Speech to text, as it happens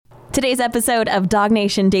Today's episode of Dog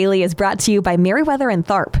Nation Daily is brought to you by Merriweather and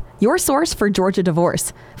Tharp, your source for Georgia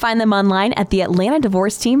divorce. Find them online at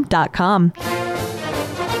theatlantadivorceteam.com.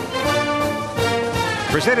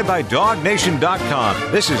 Presented by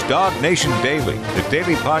DogNation.com. This is Dog Nation Daily, the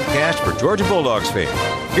daily podcast for Georgia Bulldogs fans.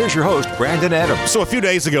 Here's your host, Brandon Adams. So a few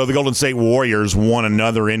days ago, the Golden State Warriors won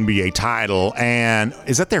another NBA title, and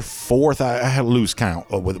is that their fourth? I had to lose count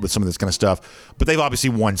with some of this kind of stuff, but they've obviously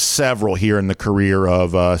won several here in the career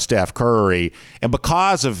of Steph Curry, and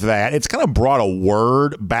because of that, it's kind of brought a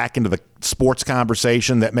word back into the sports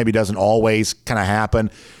conversation that maybe doesn't always kind of happen,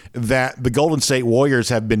 that the Golden State Warriors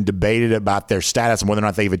have been debated about their status and whether or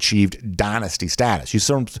not they've achieved dynasty status.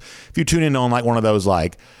 If you tune in on like one of those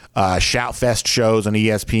like Shout Fest shows on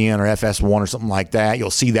ESPN or FS1 or something like that,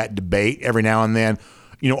 you'll see that debate every now and then.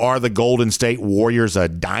 You know, are the Golden State Warriors a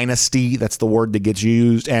dynasty? That's the word that gets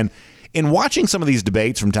used. And in watching some of these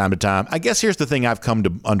debates from time to time, I guess here's the thing I've come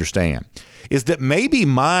to understand, is that maybe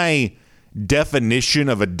my definition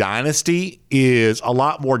of a dynasty is a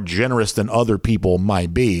lot more generous than other people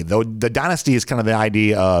might be. Though the dynasty is kind of the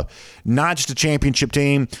idea of not just a championship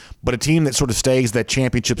team, but a team that sort of stays that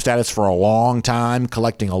championship status for a long time,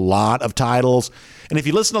 collecting a lot of titles. And if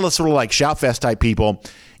you listen to the sort of like Shoutfest type people,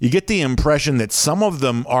 you get the impression that some of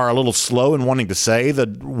them are a little slow in wanting to say the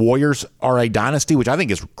Warriors are a dynasty, which I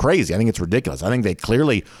think is crazy. I think it's ridiculous. I think they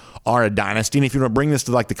clearly are a dynasty. And if you want to bring this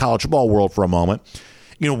to like the college football world for a moment,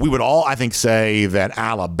 you know, we would all, I think, say that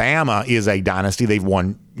Alabama is a dynasty. They've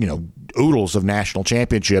won, you know, oodles of national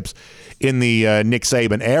championships in the Nick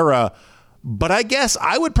Saban era. But I guess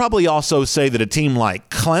I would probably also say that a team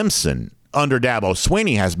like Clemson under Dabo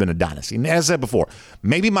Swinney has been a dynasty. And as I said before,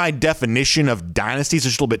 maybe my definition of dynasties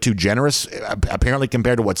is just a little bit too generous, apparently,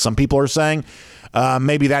 compared to what some people are saying.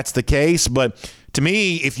 Maybe that's the case. But to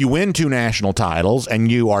me, if you win 2 national titles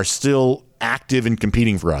and you are still active and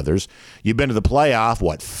competing for others, you've been to the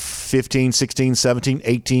playoff, 15, 16, 17,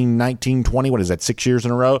 18, 19, 20, what is that, 6 years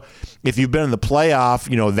in a row? If you've been in the playoff,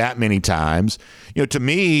 you know, that many times, you know, to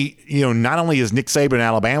me, you know, not only is Nick Saban in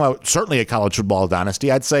Alabama certainly a college football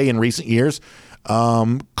dynasty, I'd say in recent years,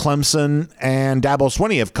 Clemson and Dabo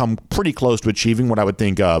Swinney have come pretty close to achieving what I would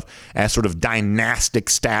think of as sort of dynastic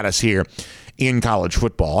status here in college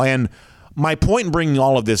football. And my point in bringing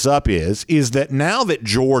all of this up is that now that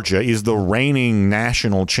Georgia is the reigning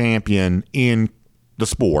national champion in the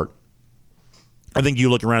sport, I think you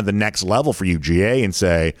look around at the next level for UGA and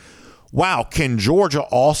say, wow, can Georgia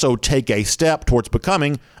also take a step towards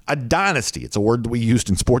becoming a dynasty? It's a word that we used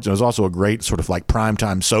in sports, and it was also a great sort of like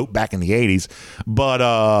primetime soap back in the 80s. But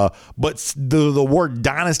the word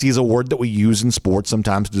dynasty is a word that we use in sports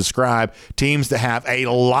sometimes to describe teams that have a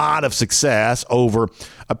lot of success over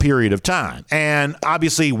a period of time. And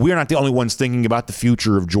obviously, we're not the only ones thinking about the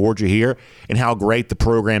future of Georgia here and how great the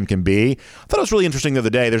program can be. I thought it was really interesting the other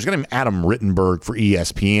day. There's a guy named Adam Rittenberg for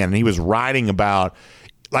ESPN, and he was writing about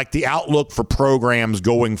like the outlook for programs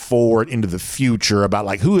going forward into the future, about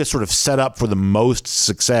like who is sort of set up for the most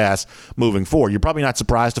success moving forward. You're probably not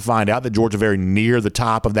surprised to find out that Georgia very near the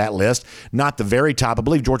top of that list. Not the very top. I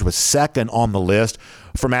believe Georgia was second on the list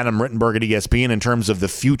from Adam Rittenberg at ESPN in terms of the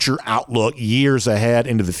future outlook, years ahead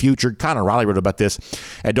into the future. Connor Riley wrote about this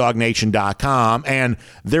at DogNation.com, and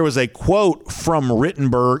there was a quote from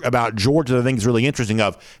Rittenberg about Georgia that I think is really interesting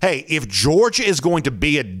of, hey, if Georgia is going to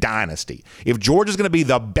be a dynasty, if Georgia is going to be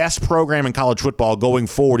the best program in college football going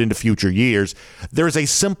forward into future years, there's a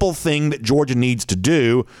simple thing that Georgia needs to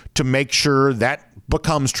do to make sure that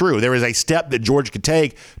becomes true. There is a step that Georgia could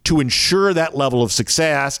take to ensure that level of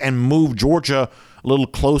success and move Georgia a little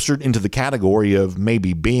closer into the category of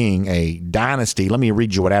maybe being a dynasty. Let me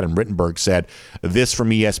read you what Adam Rittenberg said, this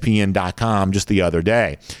from ESPN.com just the other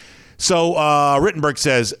day. So Rittenberg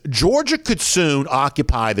says, Georgia could soon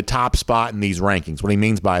occupy the top spot in these rankings. What he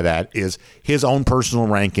means by that is his own personal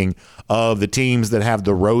ranking of the teams that have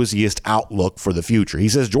the rosiest outlook for the future. He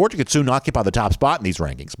says Georgia could soon occupy the top spot in these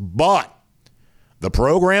rankings, but the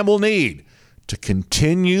program will need to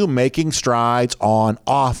continue making strides on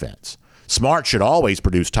offense. Smart should always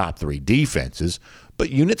produce top 3 defenses,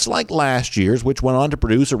 but units like last year's, which went on to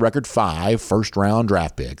produce a record 5 first-round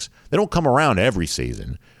draft picks, they don't come around every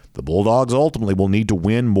season. The Bulldogs ultimately will need to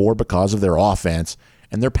win more because of their offense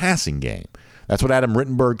and their passing game. That's what Adam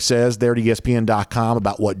Rittenberg says there at ESPN.com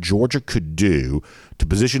about what Georgia could do to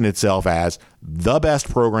position itself as the best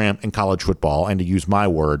program in college football, and to use my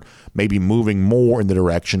word, maybe moving more in the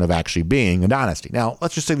direction of actually being a dynasty. Now,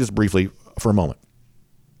 let's just say this briefly for a moment.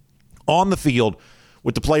 On the field,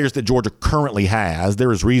 with the players that Georgia currently has,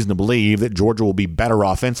 there is reason to believe that Georgia will be better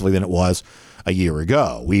offensively than it was a year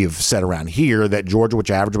ago. We have said around here that Georgia,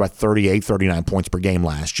 which averaged about 38, 39 points per game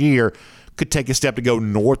last year, could take a step to go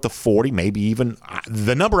north of 40, maybe even.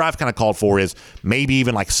 The number I've kind of called for is maybe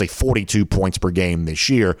even like, say, 42 points per game this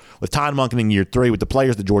year. With Todd Monken in year 3, with the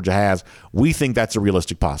players that Georgia has, we think that's a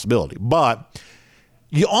realistic possibility. But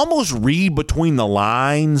you almost read between the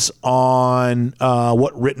lines on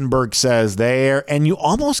what Rittenberg says there, and you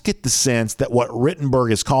almost get the sense that what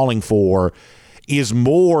Rittenberg is calling for is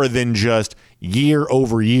more than just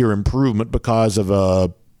year-over-year improvement because of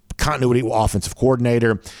a continuity offensive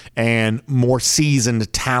coordinator and more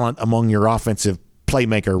seasoned talent among your offensive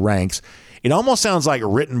playmaker ranks. It almost sounds like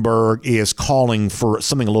Rittenberg is calling for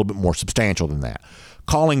something a little bit more substantial than that,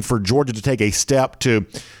 calling for Georgia to take a step to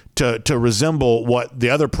resemble what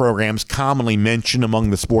the other programs commonly mention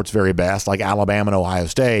among the sport's very best, like Alabama and Ohio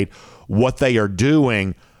State, what they are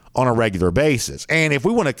doing on a regular basis. And if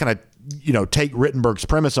we want to kind of take Rittenberg's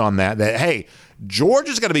premise on that, hey,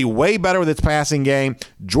 Georgia's going to be way better with its passing game.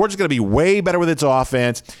 Georgia's going to be way better with its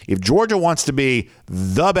offense. If Georgia wants to be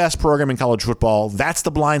the best program in college football, that's the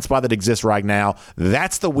blind spot that exists right now.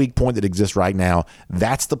 That's the weak point that exists right now.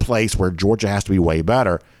 That's the place where Georgia has to be way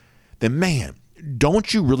better. Then, man,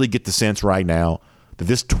 don't you really get the sense right now that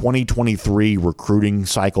this 2023 recruiting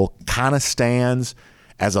cycle kind of stands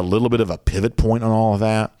as a little bit of a pivot point on all of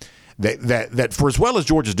that? That for as well as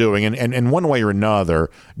Georgia's doing, and one way or another,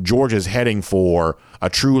 Georgia's heading for a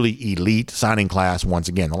truly elite signing class once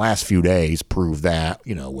again. The last few days prove that,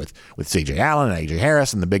 with C.J. Allen and A.J.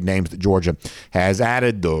 Harris and the big names that Georgia has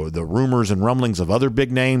added, the rumors and rumblings of other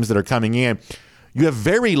big names that are coming in. You have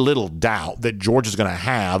very little doubt that Georgia's going to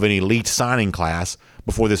have an elite signing class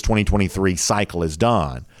before this 2023 cycle is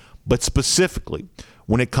done. But specifically,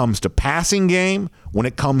 when it comes to passing game, when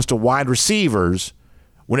it comes to wide receivers,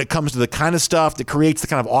 when it comes to the kind of stuff that creates the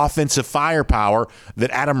kind of offensive firepower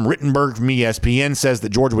that Adam Rittenberg from ESPN says that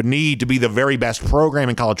Georgia would need to be the very best program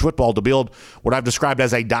in college football to build what I've described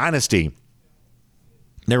as a dynasty,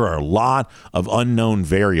 there are a lot of unknown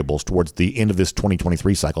variables towards the end of this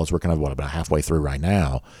 2023 cycle, as we're kind of, about halfway through right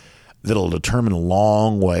now, that'll determine a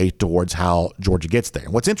long way towards how Georgia gets there.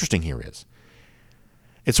 And what's interesting here is,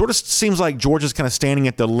 it sort of seems like Georgia's kind of standing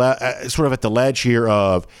at the at the ledge here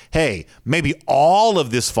of, hey, maybe all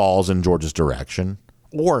of this falls in Georgia's direction,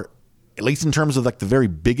 or at least in terms of like the very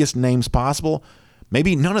biggest names possible,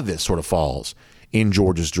 maybe none of this sort of falls in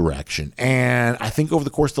Georgia's direction. And I think over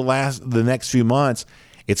the course of the next few months,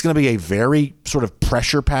 it's going to be a very sort of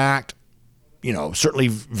pressure-packed, certainly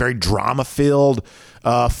very drama-filled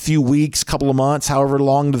few weeks, couple of months, however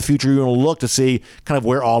long into the future you're going to look to see kind of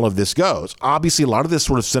where all of this goes. Obviously, a lot of this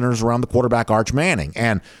sort of centers around the quarterback Arch Manning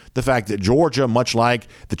and the fact that Georgia, much like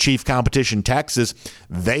the chief competition Texas,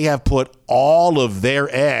 they have put all of their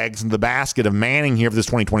eggs in the basket of Manning here for this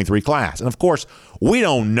 2023 class. And, of course, we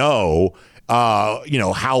don't know how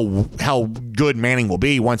good Manning will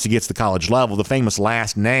be once he gets to the college level. The famous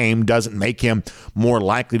last name doesn't make him more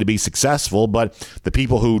likely to be successful, but the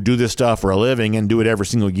people who do this stuff for a living and do it every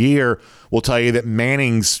single year will tell you that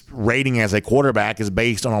Manning's rating as a quarterback is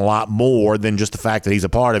based on a lot more than just the fact that he's a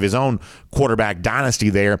part of his own quarterback dynasty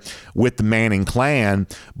there with the Manning clan.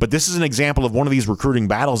 But this is an example of one of these recruiting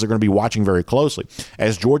battles they're going to be watching very closely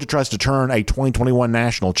as Georgia tries to turn a 2021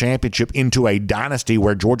 national championship into a dynasty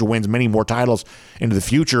where Georgia wins many more titles into the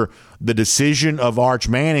future. The decision of Arch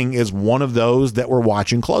Manning is one of those that we're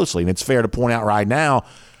watching closely. And it's fair to point out right now,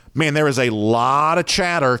 man, there is a lot of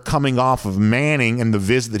chatter coming off of Manning and the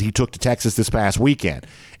visit that he took to Texas this past weekend.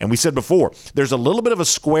 And we said before, there's a little bit of a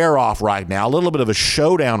square off right now, a little bit of a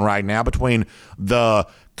showdown right now between the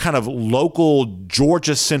kind of local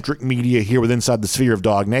Georgia-centric media here inside the sphere of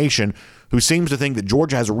Dog Nation, who seems to think that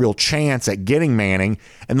Georgia has a real chance at getting Manning,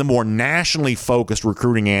 and the more nationally focused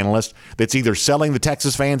recruiting analyst that's either selling the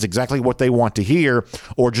Texas fans exactly what they want to hear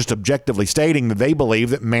or just objectively stating that they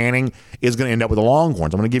believe that Manning is going to end up with the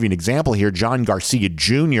Longhorns. I'm going to give you an example here. John Garcia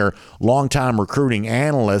Jr., longtime recruiting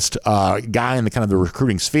analyst, guy in the kind of the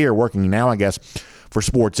recruiting sphere, working now, I guess, for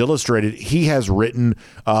Sports Illustrated. He has written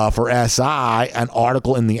for SI an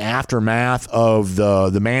article in the aftermath of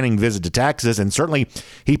the Manning visit to Texas, and certainly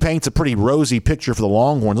he paints a pretty rosy picture for the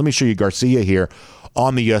Longhorns. Let me show you Garcia here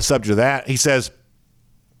on the subject of that. He says,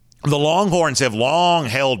 the Longhorns have long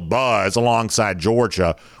held buzz alongside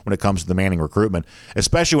Georgia when it comes to the Manning recruitment,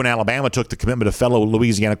 especially when Alabama took the commitment of fellow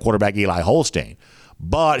Louisiana quarterback Eli Holstein.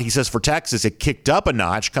 But he says for Texas, it kicked up a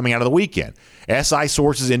notch coming out of the weekend. SI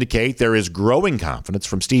sources indicate there is growing confidence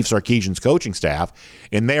from Steve Sarkisian's coaching staff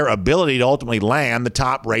in their ability to ultimately land the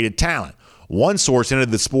top-rated talent. one source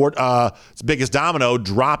hinted the sport's biggest domino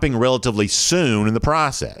dropping relatively soon in the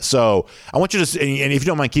process. So I want you to, and if you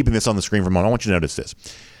don't mind keeping this on the screen for a moment, I want you to notice this.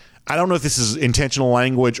 I don't know if this is intentional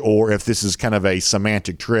language or if this is kind of a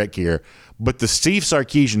semantic trick here, but the Steve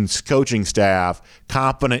Sarkisian's coaching staff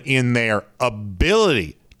confident in their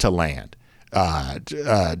ability to land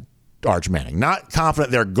Arch Manning. Not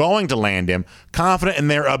confident they're going to land him, confident in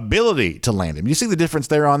their ability to land him. You see the difference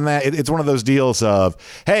there on that? It's one of those deals of,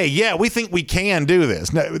 hey, yeah, we think we can do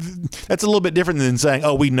this. No, that's a little bit different than saying,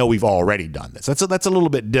 oh, we know we've already done this. That's a little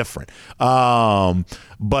bit different.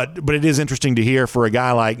 But it is interesting to hear for a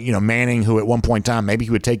guy like, Manning, who at one point in time, maybe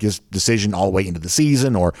he would take his decision all the way into the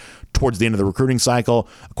season or towards the end of the recruiting cycle.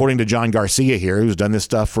 According to John Garcia here, who's done this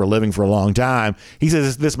stuff for a living for a long time, he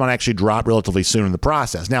says this might actually drop relatively soon in the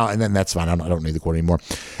process. Now, and then that's fine. I don't need the quote anymore.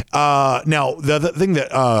 Now, the thing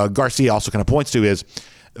that Garcia also kind of points to is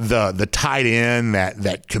the tight end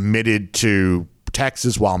that committed to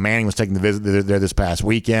Texas while Manning was taking the visit there this past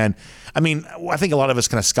weekend. I mean, I think a lot of us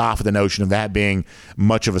kind of scoff at the notion of that being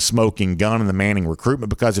much of a smoking gun in the Manning recruitment,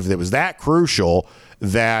 because if it was that crucial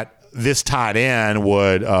that this tight end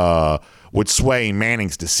would sway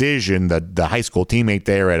Manning's decision, the high school teammate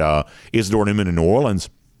there at Isidore Newman in New Orleans,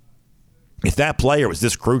 if that player was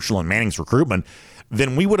this crucial in Manning's recruitment,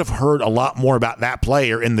 then we would have heard a lot more about that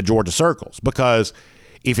player in the Georgia circles, because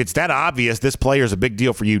if it's that obvious this player is a big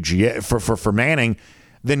deal for UGA for Manning,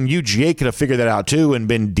 then UGA could have figured that out too and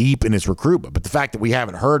been deep in his recruitment. But the fact that we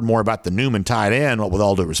haven't heard more about the Newman tight end, with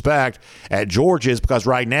all due respect, at Georgia is because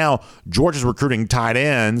right now Georgia's recruiting tight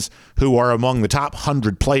ends who are among the top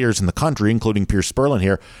 100 players in the country, including Pierce Sperlin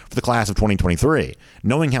here, for the class of 2023.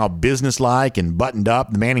 Knowing how businesslike and buttoned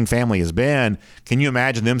up the Manning family has been, can you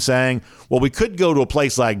imagine them saying, well, we could go to a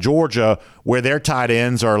place like Georgia where their tight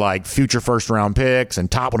ends are like future first-round picks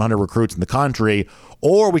and top 100 recruits in the country,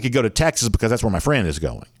 or we could go to Texas because that's where my friend is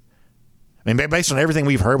going. I mean, based on everything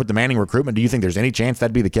we've heard with the Manning recruitment, do you think there's any chance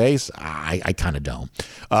that'd be the case? I kind of don't.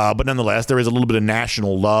 But nonetheless, there is a little bit of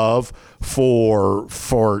national love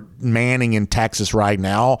for Manning in Texas right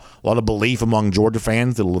now. A lot of belief among Georgia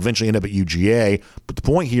fans that will eventually end up at UGA. But the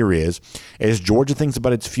point here is, as Georgia thinks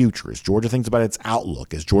about its future, as Georgia thinks about its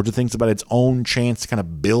outlook, as Georgia thinks about its own chance to kind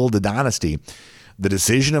of build a dynasty, the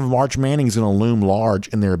decision of Arch Manning is going to loom large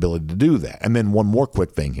in their ability to do that. And then one more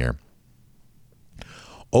quick thing here.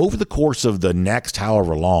 Over the course of the next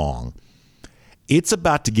however long, it's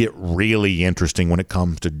about to get really interesting when it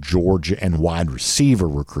comes to Georgia and wide receiver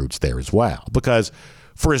recruits there as well. Because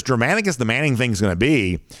for as dramatic as the Manning thing is going to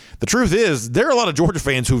be, the truth is there are a lot of Georgia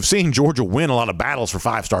fans who've seen Georgia win a lot of battles for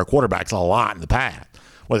five-star quarterbacks a lot in the past.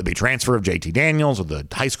 Whether it be transfer of JT Daniels or the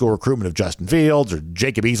high school recruitment of Justin Fields or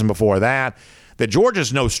Jacob Eason before that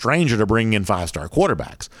Georgia's no stranger to bringing in five-star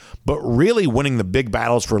quarterbacks. But really winning the big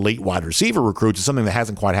battles for elite wide receiver recruits is something that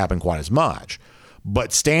hasn't quite happened quite as much.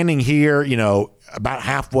 But standing here, about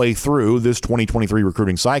halfway through this 2023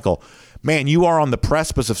 recruiting cycle, man, you are on the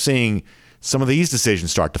precipice of seeing some of these decisions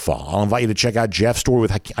start to fall. I'll invite you to check out Jeff's story with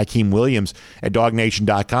Hakeem Williams at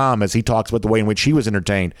DogNation.com as he talks about the way in which he was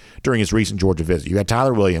entertained during his recent Georgia visit. You got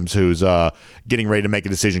Tyler Williams, who's getting ready to make a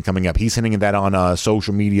decision coming up. He's hinting at that on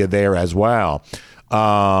social media there as well.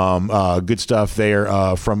 Good stuff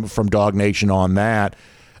there from Dog Nation on that.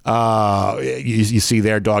 You see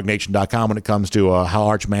there, DogNation.com, when it comes to how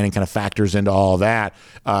Arch Manning kind of factors into all that.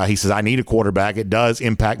 He says, I need a quarterback. It does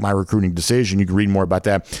impact my recruiting decision. You can read more about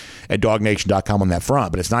that at DogNation.com on that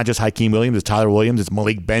front. But it's not just Hakeem Williams. It's Tyler Williams. It's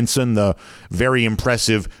Malik Benson, the very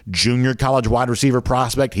impressive junior college wide receiver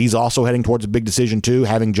prospect. He's also heading towards a big decision too,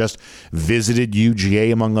 having just visited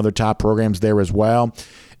UGA among other top programs there as well.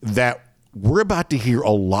 That we're about to hear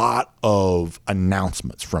a lot of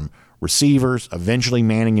announcements from receivers, eventually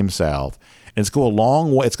Manning himself. And it's going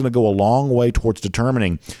to go a long way towards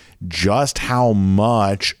determining just how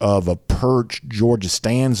much of a perch Georgia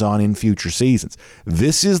stands on in future seasons.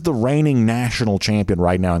 This is the reigning national champion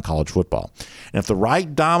right now in college football. And if the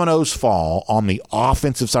right dominoes fall on the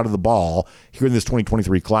offensive side of the ball here in this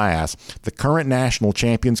 2023 class, the current national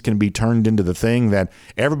champions can be turned into the thing that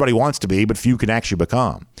everybody wants to be, but few can actually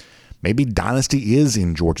become. Maybe dynasty is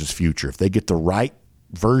in Georgia's future if they get the right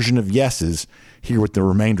version of yeses here with the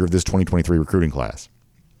remainder of this 2023 recruiting class.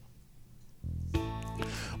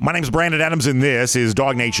 My name is Brandon Adams, and this is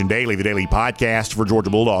Dog Nation Daily, the daily podcast for Georgia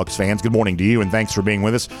Bulldogs fans. Good morning to you, and thanks for being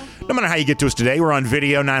with us. No matter how you get to us today, we're on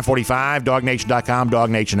video, 9:45, DogNation.com, Dog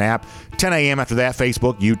Nation app, 10 a.m. after that,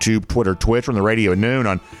 Facebook, YouTube, Twitter, Twitch. We're on the radio at noon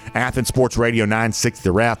on Athens Sports Radio 960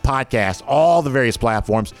 The Ref, podcast, all the various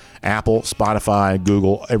platforms, Apple, Spotify,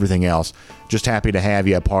 Google, everything else. Just happy to have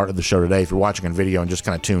you a part of the show today. If you're watching on video and just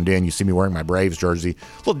kind of tuned in, you see me wearing my Braves jersey.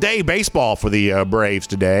 A little day baseball for the Braves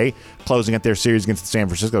today, closing out their series against the San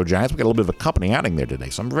Francisco Giants. We got a little bit of a company outing there today,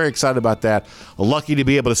 so I'm very excited about that. Lucky to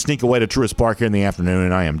be able to sneak away to Truist Park here in the afternoon,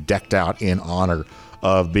 and I am decked out in honor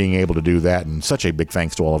of being able to do that. And such a big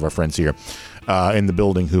thanks to all of our friends here in the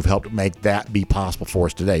building who've helped make that be possible for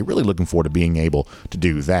us today. Really looking forward to being able to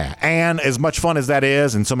do that. And as much fun as that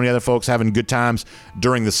is, and so many other folks having good times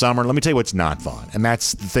during the summer, let me tell you what's not fun. And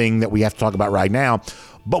that's the thing that we have to talk about right now.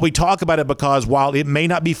 But we talk about it because while it may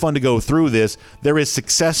not be fun to go through this, there is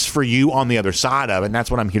success for you on the other side of it. And that's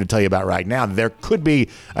what I'm here to tell you about right now. There could be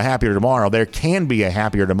a happier tomorrow. There can be a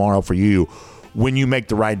happier tomorrow for you when you make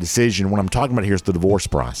the right decision. What I'm talking about here is the divorce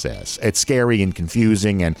process. It's scary and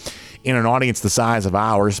confusing, and in an audience the size of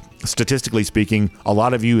ours, statistically speaking, a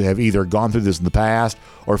lot of you have either gone through this in the past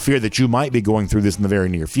or fear that you might be going through this in the very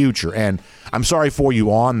near future. And I'm sorry for you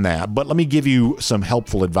on that, but let me give you some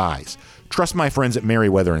helpful advice. Trust my friends at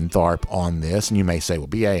Merriweather and Tharp on this. And you may say, well,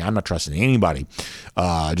 BA, I'm not trusting anybody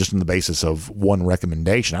just on the basis of one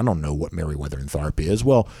recommendation. I don't know what Merriweather and Tharp is.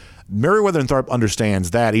 Well, Merriweather and Tharp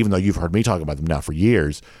understands that, even though you've heard me talk about them now for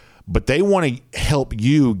years, but they want to help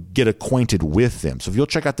you get acquainted with them. So if you'll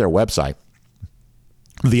check out their website,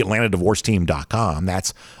 theatlantadivorceteam.com.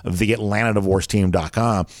 That's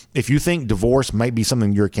theatlantadivorceteam.com. If you think divorce might be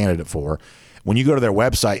something you're a candidate for, when you go to their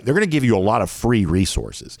website, they're going to give you a lot of free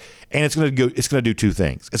resources. And it's going to do two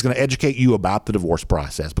things. It's going to educate you about the divorce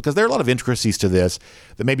process, because there are a lot of intricacies to this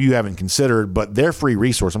that maybe you haven't considered, but their free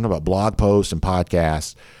resource, I'm talking about blog posts and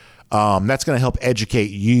podcasts, that's going to help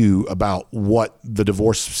educate you about what the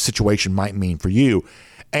divorce situation might mean for you.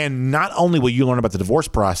 And not only will you learn about the divorce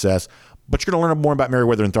process, but you're going to learn more about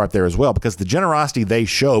Merriweather and Tharp there as well, because the generosity they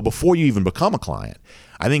show before you even become a client,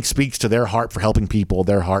 I think, speaks to their heart for helping people,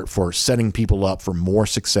 their heart for setting people up for more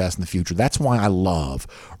success in the future. That's why I love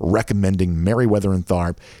recommending Merriweather and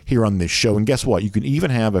Tharp here on this show. And guess what? You can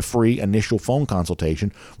even have a free initial phone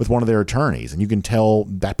consultation with one of their attorneys, and you can tell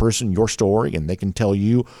that person your story, and they can tell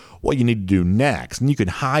you what you need to do next. And you can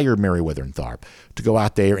hire Merriweather and Tharp to go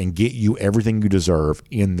out there and get you everything you deserve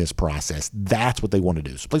in this process. That's what they want to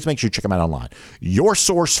do. So please make sure you check them out online. Your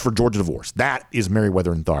source for Georgia divorce, that is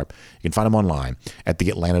Merriweather and Tharp. You can find them online at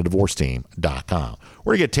theatlantadivorceteam.com.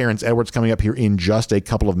 We're going to get Terrence Edwards coming up here in just a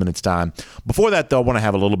couple of minutes' time. Before that, though, I want to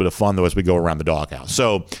have a little bit of fun, though, as we go around the doghouse.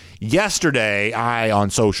 So yesterday, I,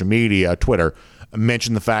 on social media, Twitter,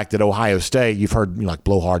 mentioned the fact that Ohio State, you've heard like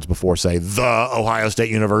blowhards before say the Ohio State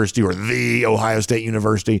University or the Ohio State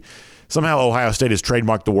University. Somehow Ohio State has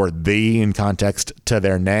trademarked the word "the" in context to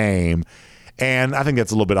their name. And I think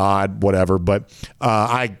that's a little bit odd, whatever. But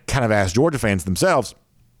I kind of asked Georgia fans themselves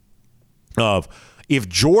of if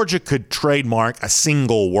Georgia could trademark a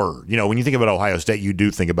single word. You know, when you think about Ohio State, you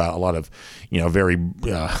do think about a lot of, very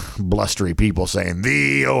blustery people saying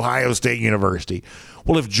the Ohio State University.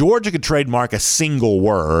 Well, if Georgia could trademark a single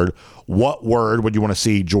word, what word would you want to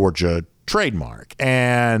see Georgia trademark?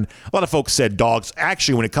 And a lot of folks said dogs.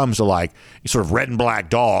 Actually, when it comes to like sort of red and black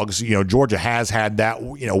dogs, Georgia has had that,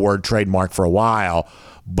 word trademark for a while.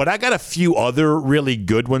 But I got a few other really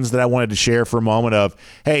good ones that I wanted to share for a moment of,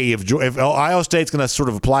 hey, if Ohio State's going to sort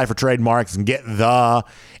of apply for trademarks and get the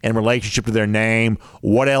in relationship to their name,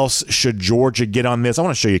 what else should Georgia get on this? I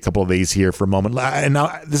want to show you a couple of these here for a moment. And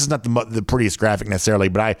now, this is not the prettiest graphic necessarily,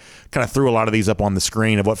 but I kind of threw a lot of these up on the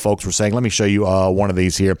screen of what folks were saying. Let me show you one of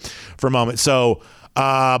these here for a moment. So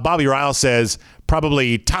Bobby Ryle says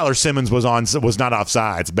probably Tyler Simmons was not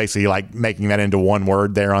offsides, basically like making that into one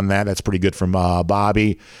word there on that. That's pretty good from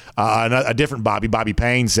Bobby. A different Bobby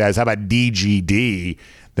Payne says, how about DGD?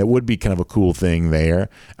 That would be kind of a cool thing there.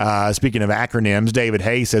 Speaking of acronyms, David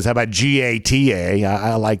Hay says, how about GATA?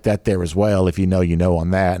 I like that there as well. If you know, you know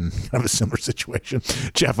on that. And kind of a similar situation.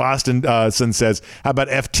 Jeff Austin says, how about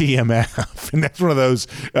FTMF? And that's one of those,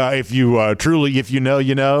 if you know,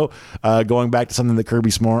 you know, going back to something that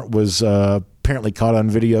Kirby Smart was apparently caught on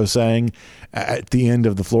video saying at the end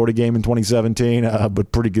of the Florida game in 2017,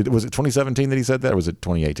 but pretty good. Was it 2017 that he said that, or was it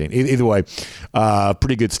 2018? Either way,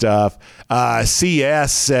 pretty good stuff.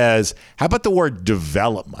 CS says, how about the word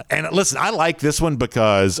development? And listen, I like this one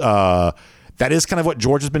because that is kind of what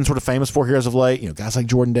Georgia's been sort of famous for here as of late. Guys like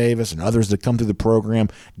Jordan Davis and others that come through the program,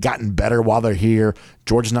 gotten better while they're here.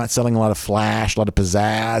 Georgia's not selling a lot of flash, a lot of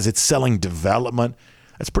pizzazz. It's selling development.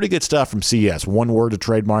 That's pretty good stuff from CS. One word to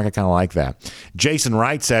trademark. I kind of like that. Jason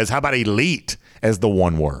Wright says, how about elite? as the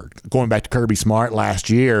one word. Going back to Kirby Smart last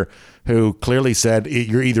year, who clearly said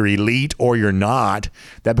you're either elite or you're not.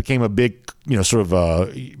 That became a big, sort of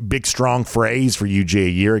a big, strong phrase for UG a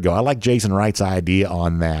year ago. I like Jason Wright's idea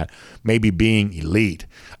on that, maybe being elite.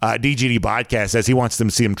 DGD Podcast says he wants them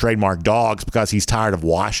to see him trademark dogs because he's tired of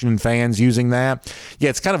Washington fans using that. Yeah,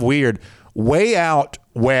 it's kind of weird. Way out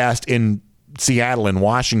west in Seattle and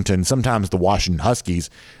Washington, sometimes the Washington Huskies,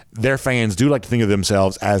 their fans do like to think of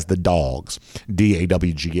themselves as the Dogs,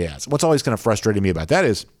 DAWGS. What's always kind of frustrating me about that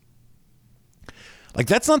is,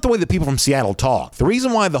 that's not the way that people from Seattle talk. The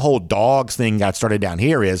reason why the whole dogs thing got started down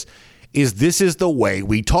here is this is the way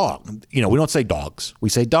we talk. We don't say dogs. We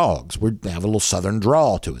say dogs. We have a little southern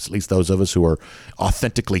drawl to us. At least those of us who are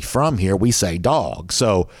authentically from here, we say dogs.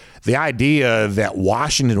 So the idea that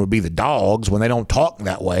Washington would be the Dogs when they don't talk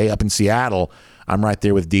that way up in Seattle, I'm right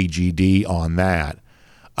there with DGD on that.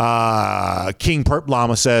 King Perp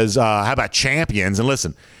Llama says, how about champions? And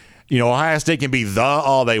listen, Ohio State can be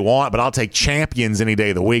all they want, but I'll take champions any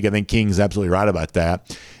day of the week. I think King's absolutely right about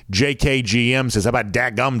that. JKGM says, how about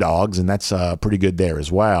dadgum dogs? And that's pretty good there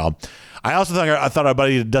as well. I also thought our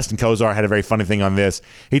buddy Dustin Kozar had a very funny thing on this.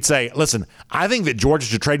 He'd say, listen, I think that Georgia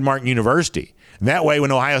should trademark university. And that way,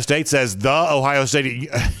 when Ohio State says the Ohio State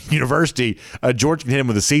University, Georgia can hit him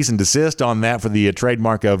with a cease and desist on that for the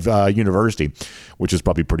trademark of university, which is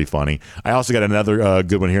probably pretty funny. I also got another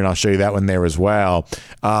good one here, and I'll show you that one there as well.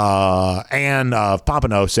 Ann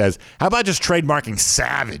Pompano says, how about just trademarking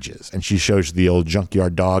savages? And she shows the old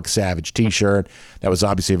Junkyard Dog Savage t-shirt. That was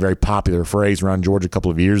obviously a very popular phrase around Georgia a couple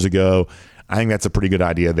of years ago. I think that's a pretty good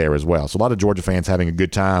idea there as well. So a lot of Georgia fans having a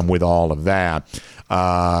good time with all of that.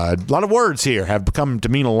 A lot of words here have become to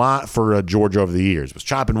mean a lot for Georgia over the years. It was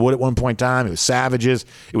chopping wood at one point in time. It was savages.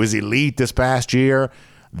 It was elite this past year.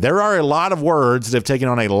 There are a lot of words that have taken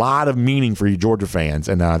on a lot of meaning for you Georgia fans,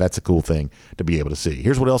 and that's a cool thing to be able to see.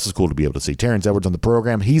 Here's what else is cool to be able to see. Terrence Edwards on the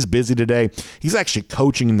program. He's busy today. He's actually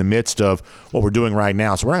coaching in the midst of what we're doing right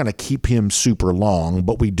now, so we're not going to keep him super long,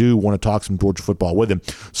 but we do want to talk some Georgia football with him.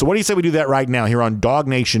 So what do you say we do that right now here on Dog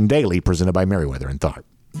Nation Daily, presented by Merriweather and Tharp?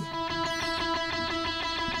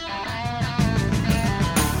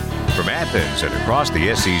 From Athens and across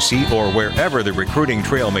the SEC or wherever the recruiting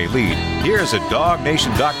trail may lead, here's a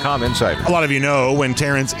DogNation.com insider. A lot of you know when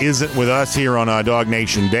Terrence isn't with us here on Dog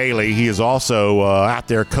Nation Daily, he is also out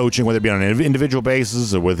there coaching, whether it be on an individual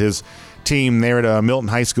basis or with his team there at Milton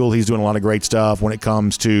High School. He's doing a lot of great stuff when it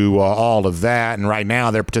comes to all of that. And right now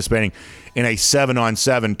they're participating in a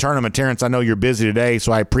 7-on-7 tournament. Terrence, I know you're busy today,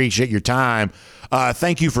 so I appreciate your time.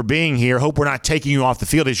 Thank you for being here. Hope we're not taking you off the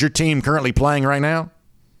field. Is your team currently playing right now?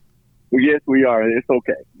 Well, yes, we are. It's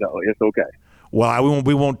okay. No, it's okay. Well,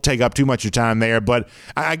 we won't take up too much of your time there, but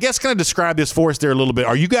I guess kind of describe this for us there a little bit.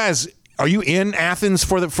 Are you in Athens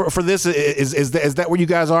for this? Is that where you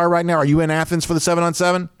guys are right now? Are you in Athens for the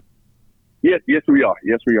 7-on-7? Yes, we are.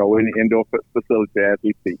 Yes, we are. We're in the indoor facility as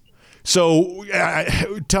we speak. So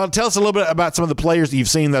tell us a little bit about some of the players that you've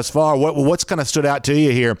seen thus far. What's kind of stood out to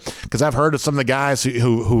you here? Because I've heard of some of the guys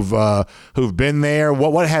who've been there.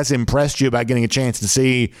 What has impressed you about getting a chance to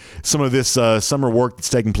see some of this summer work that's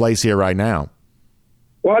taking place here right now?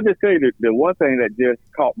 Well, I'll just say that the one thing that just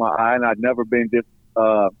caught my eye, and I've never been this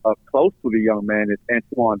up close to the young man, is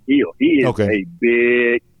Antoine Hill. He is a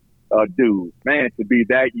big dude. Man, to be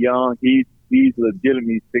that young, he's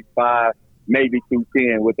legitimately 6'5", maybe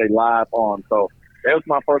 210 with a live arm. So that was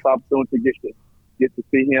my first opportunity to get to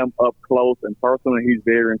see him up close and personal. He's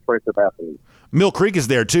very impressive athlete. Mill Creek is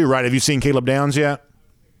there too, right? Have you seen Caleb Downs yet?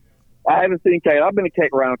 I haven't seen Caleb. I've been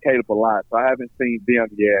around Caleb a lot, so I haven't seen them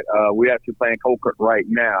yet. We're actually playing Colquitt right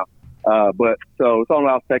now. But so it's on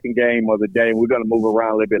our second game of the day. We're going to move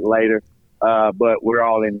around a little bit later. But we're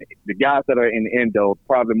all in the guys that are in the endo.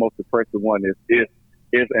 Probably the most impressive one is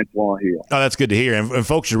Antoine Hill. Oh, that's good to hear. And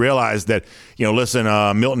folks should realize that, listen,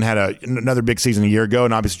 Milton had another big season a year ago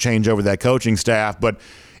and obviously change over that coaching staff. But,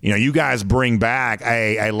 you guys bring back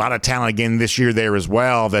a lot of talent again this year there as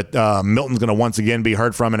well that Milton's going to once again be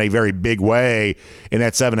heard from in a very big way in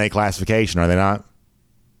that 7A classification, are they not?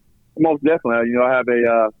 Most definitely. I have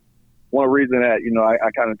one reason that,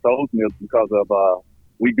 I kind of chose Milton because of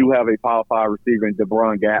we do have a Power 5 receiver in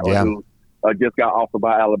DeBron Gatlin who just got offered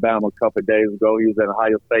by Alabama a couple of days ago. He was at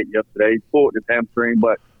Ohio State yesterday. He pulled his hamstring,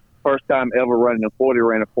 but first time ever running a 40,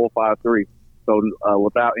 ran a 4.53. So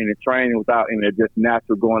without any training, without any just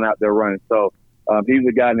natural going out there running. So he's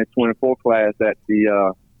a guy in the 24 class that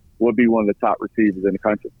will be one of the top receivers in the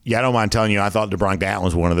country. Yeah, I don't mind telling you, I thought DeBron Gatlin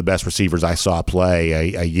was one of the best receivers I saw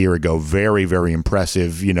play a year ago. Very, very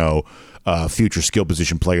impressive, future skill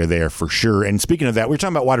position player there for sure. And speaking of that, we were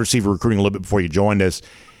talking about wide receiver recruiting a little bit before you joined us.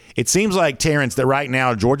 it seems like, Terrence, that right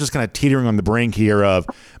now Georgia's kind of teetering on the brink here of,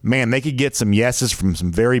 man, they could get some yeses from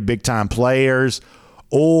some very big-time players,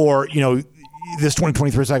 or, this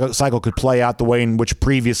 2023 cycle could play out the way in which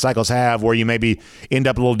previous cycles have, where you maybe end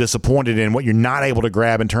up a little disappointed in what you're not able to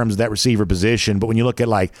grab in terms of that receiver position. But when you look at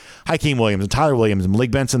like Hakeem Williams and Tyler Williams and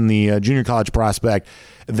Malik Benson, the junior college prospect,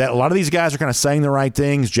 that a lot of these guys are kind of saying the right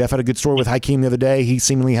things. Jeff had a good story with Hakeem the other day. He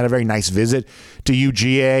seemingly had a very nice visit to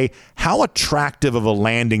UGA. How attractive of a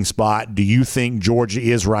landing spot do you think Georgia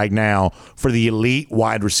is right now for the elite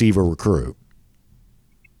wide receiver recruit?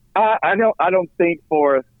 I don't think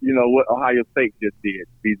for what Ohio State just did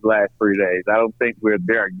these last 3 days. I don't think we're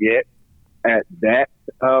there yet at that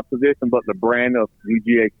position. But the brand of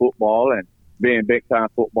UGA football and being big time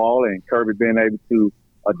football, and Kirby being able to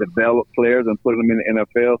develop players and put them in the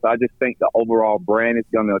NFL. So I just think the overall brand is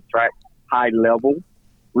going to attract high level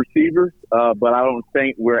receivers. But I don't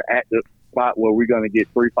think we're at the spot where we're going to get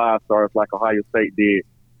 3 5-stars like Ohio State did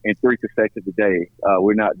in 3 consecutive days.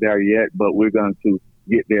 We're not there yet, but we're going to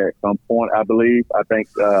get there at some point, I believe. I think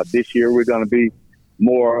this year we're going to be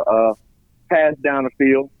more pass down the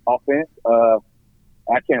field offense.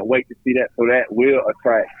 I can't wait to see that, so that will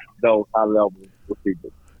attract those high-level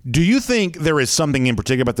receivers. Do you think there is something in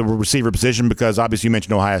particular about the receiver position? Because obviously you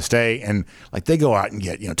mentioned Ohio State, and like they go out and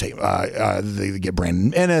get they get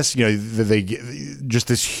Brandon Ennis. They get just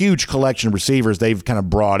this huge collection of receivers they've kind of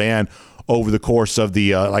brought in over the course of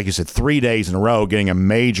the like you said, 3 days in a row, getting a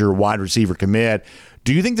major wide receiver commit.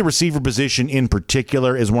 Do you think the receiver position in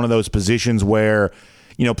particular is one of those positions where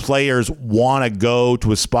players want to go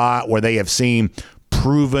to a spot where they have seen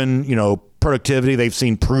proven productivity, they've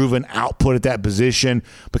seen proven output at that position?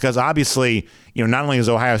 Because obviously, not only is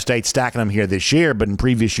Ohio State stacking them here this year, but in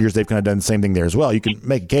previous years they've kind of done the same thing there as well. You can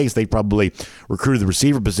make a case they probably recruited the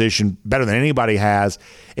receiver position better than anybody has.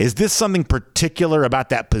 Is this something particular about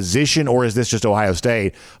that position, or is this just Ohio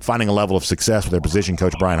State finding a level of success with their position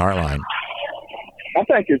coach, Brian Hartline? I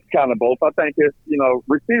think it's kind of both. I think it's,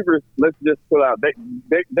 receivers, let's just put out, they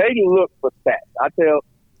look for stats. I tell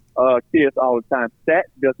kids all the time, stats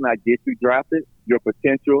does not get you drafted. Your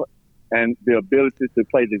potential and the ability to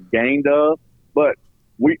play this game does. But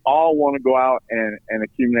we all want to go out and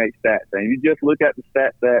accumulate stats. And you just look at the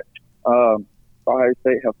stats that Ohio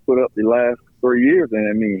State have put up the last 3 years.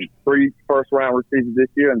 And 3 first-round receivers this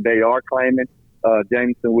year, and they are claiming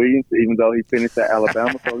Jameson Williams, even though he finished at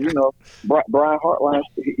Alabama. So, Brian Hartline,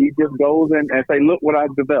 he just goes and say, look what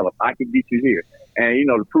I've developed. I can get you here. And,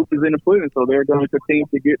 the proof is in the pudding, so they're going to continue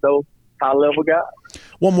to get those high-level guys.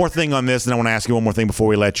 One more thing on this, and I want to ask you one more thing before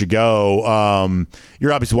we let you go.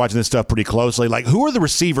 You're obviously watching this stuff pretty closely. Like, who are the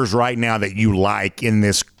receivers right now that you like in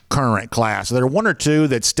this current class? Are there one or two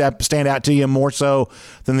that stand out to you more so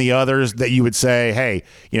than the others that you would say, hey,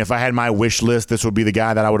 if I had my wish list, this would be the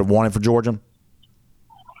guy that I would have wanted for Georgia?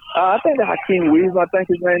 I think that Hakeem Williams, I think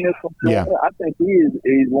his name is from Florida. Yeah. I think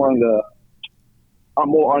he's one of the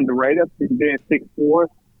more underrated. He's been 6'4".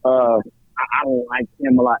 I don't like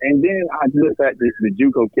him a lot. And then I looked at the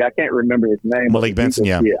JUCO kid. I can't remember his name. Malik Benson,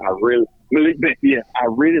 yeah. Malik Benson, yeah. I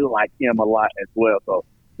really like him a lot as well. So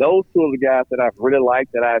those two are the guys that I've really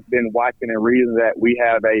liked, that I've been watching and reading that we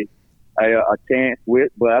have a chance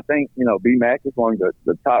with. But I think, B-Mac is one of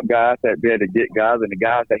the top guys that be able to get guys, and the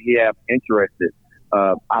guys that he have interested.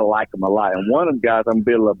 I like him a lot. And one of the guys I'm a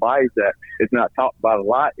bit biased that is not talked about a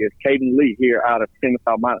lot is Caden Lee here out of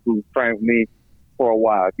Kennesaw Mountain, who's trained with me for a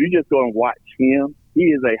while. If you just go and watch him, he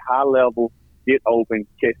is a high-level, get-open,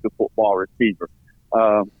 catch-the-football receiver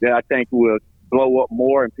that I think will blow up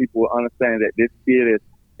more, and people will understand that this kid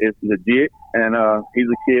is legit. And he's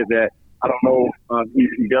a kid that, I don't know,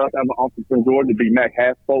 he does have an offer from Georgia. B-Mac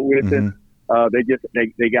has spoke with him.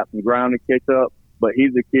 They got some ground to catch up. But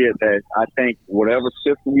he's a kid that I think whatever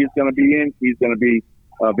system he's going to be in, he's going to be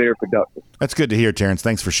very productive. That's good to hear, Terrence.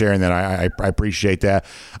 Thanks for sharing that. I appreciate that.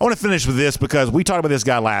 I want to finish with this because we talked about this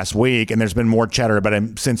guy last week, and there's been more chatter about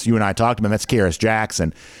him since you and I talked to him. That's Kearis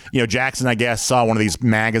Jackson. Jackson, I guess, saw one of these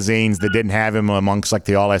magazines that didn't have him amongst like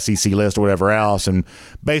the All-SEC list or whatever else, and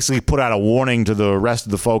basically put out a warning to the rest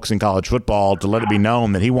of the folks in college football to let it be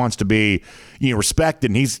known that he wants to be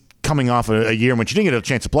respected, and he's coming off a year in which he didn't get a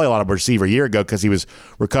chance to play a lot of receiver a year ago because he was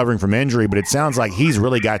recovering from injury, but it sounds like he's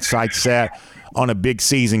really got sights set on a big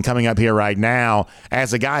season coming up here right now.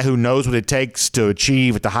 As a guy who knows what it takes to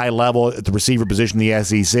achieve at the high level at the receiver position in the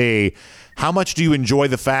SEC, how much do you enjoy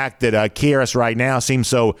the fact that Kearis right now seems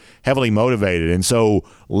so heavily motivated and so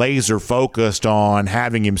laser focused on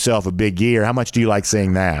having himself a big year? How much do you like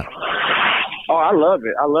seeing that? Oh, I love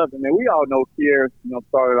it. Man, we all know Kearis,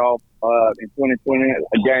 started off in 2020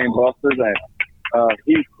 a game busters, and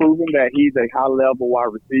He's proven that he's a high-level wide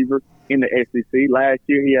receiver in the SEC. Last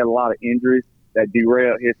year, he had a lot of injuries that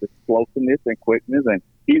derailed his explosiveness and quickness, and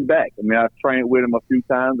he's back. I mean, I've trained with him a few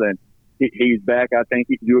times, and he's back. I think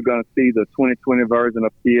you're going to see the 2020 version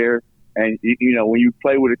of Pierre. And, you know, when you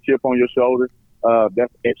play with a chip on your shoulder,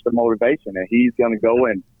 that's extra motivation. And he's going to go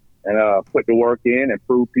and put the work in and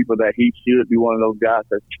prove people that he should be one of those guys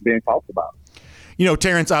that's being talked about. You know,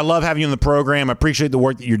 Terrence, I love having you in the program. I appreciate the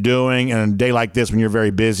work that you're doing. And on a day like this when you're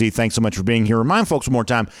very busy, thanks so much for being here. Remind folks one more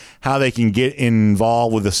time how they can get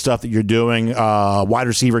involved with the stuff that you're doing, Wide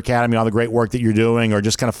Receiver Academy, all the great work that you're doing, or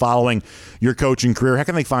just kind of following your coaching career. How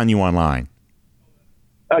can they find you online?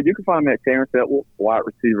 You can find me at Terrence Edwards, Wide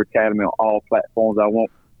Receiver Academy on all platforms. I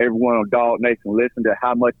want everyone on Dog Nation to listen to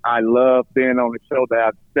how much I love being on the show, that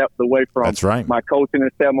I've stepped away from my coaching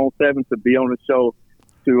at 7-on-7 to be on the show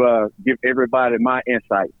to give everybody my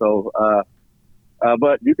insight. So,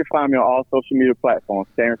 but you can find me on all social media platforms,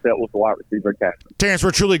 Terrence Edwards, Wide Receiver Academy. Terrence,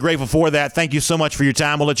 we're truly grateful for that. Thank you so much for your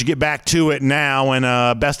time. We'll let you get back to it now,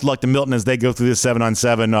 and best of luck to Milton as they go through this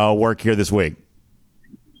 7-on-7 work here this week.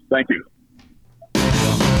 Thank you.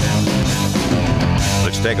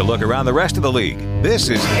 Let's take a look around the rest of the league. This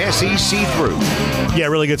is SEC Through. Yeah,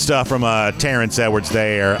 really good stuff from Terrence Edwards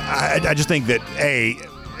there. I just think that,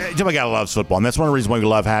 somebody got to love football, and that's one of the reasons why we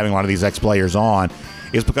love having a lot of these ex-players on,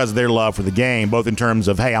 is because of their love for the game, both in terms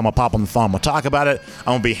of, hey, I'm going to pop on the phone, I'm going to talk about it, I'm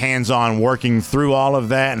going to be hands-on working through all of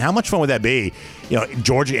that, and how much fun would that be? You know,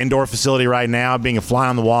 Georgia indoor facility right now, being a fly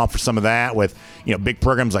on the wall for some of that with, you know, big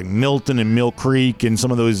programs like Milton and Mill Creek and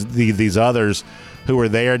some of these others who are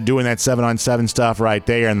there doing that 7-on-7 stuff right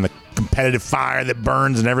there, and the competitive fire that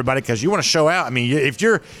burns and everybody, because you want to show out. I mean, if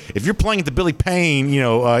you're playing at the Billy Payne,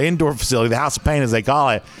 indoor facility, the House of Pain as they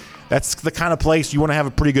call it, that's the kind of place you want to have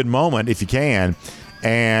a pretty good moment if you can.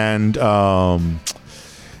 And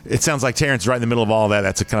it sounds like Terrence is right in the middle of all of that.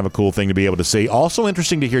 That's a kind of a cool thing to be able to see. Also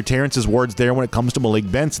interesting to hear Terrence's words there when it comes to Malik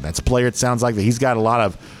Benson. That's a player it sounds like that he's got a lot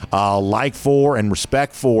of like for and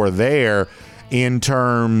respect for there in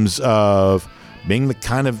terms of being the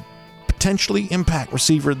kind of potentially impact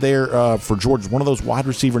receiver there for Georgia. One of those wide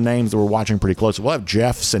receiver names that we're watching pretty closely. We'll have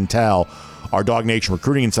Jeff Sentell, our Dog Nation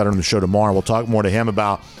recruiting insider, on the show tomorrow. We'll talk more to him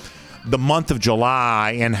about the month of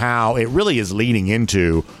July and how it really is leading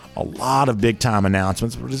into a lot of big-time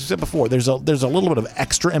announcements. As I said before, there's a little bit of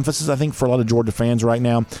extra emphasis, I think, for a lot of Georgia fans right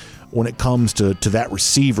now when it comes to that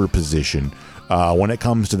receiver position, when it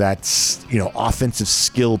comes to that offensive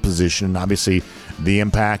skill position. And obviously, the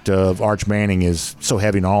impact of Arch Manning is so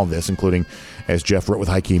heavy in all of this, including, as Jeff wrote with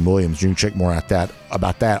Hakeem Williams. You can check more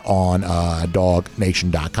about that on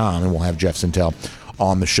DogNation.com, and we'll have Jeff Sentell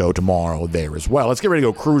on the show tomorrow there as well. Let's get ready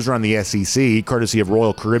to go cruise around the SEC, courtesy of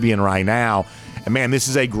Royal Caribbean right now. And, man, this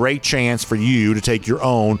is a great chance for you to take your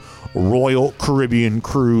own Royal Caribbean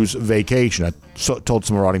cruise vacation. I told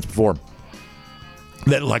some of our audience before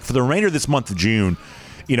that, like, for the remainder of this month of June,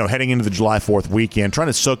 heading into the July 4th weekend, trying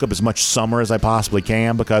to soak up as much summer as I possibly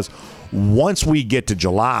can, because once we get to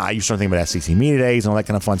July, you start thinking about SEC Media Days and all that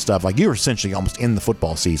kind of fun stuff. Like, you're essentially almost in the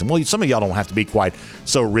football season. Well, some of y'all don't have to be quite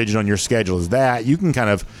so rigid on your schedule as that. You can kind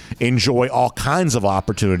of enjoy all kinds of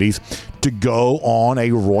opportunities to go on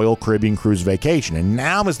a Royal Caribbean cruise vacation. And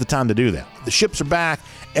now is the time to do that. The ships are back.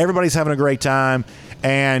 Everybody's having a great time.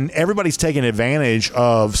 And everybody's taking advantage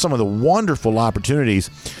of some of the wonderful opportunities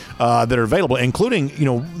that are available, including,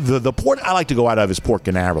 the port I like to go out of is Port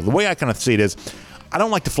Canaveral. The way I kind of see it is, I don't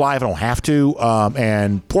like to fly if I don't have to,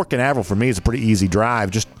 and Port Canaveral for me is a pretty easy drive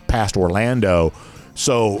just past Orlando.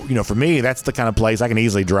 So, for me, that's the kind of place I can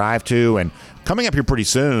easily drive to. And coming up here pretty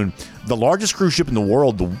soon, the largest cruise ship in the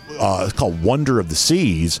world, it's called Wonder of the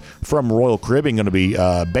Seas, from Royal Caribbean, going to be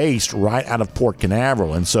based right out of Port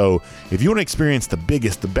Canaveral. And so if you want to experience the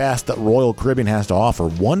biggest, the best that Royal Caribbean has to offer,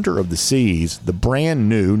 Wonder of the Seas, the brand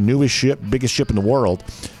new, newest ship, biggest ship in the world,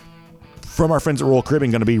 from our friends at Royal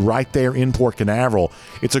Caribbean, going to be right there in Port Canaveral.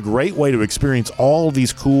 It's a great way to experience all of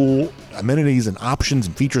these cool amenities and options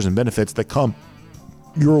and features and benefits that come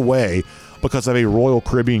your way because of a Royal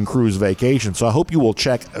Caribbean cruise vacation. So I hope you will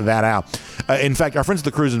check that out. In fact, our friends at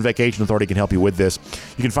the Cruise and Vacation Authority can help you with this.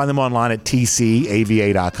 You can find them online at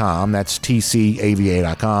tcava.com. That's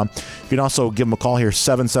tcava.com. You can also give them a call here,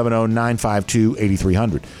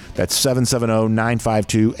 770-952-8300. That's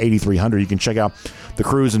 770-952-8300. You can check out the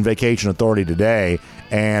Cruise and Vacation Authority today,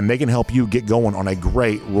 and they can help you get going on a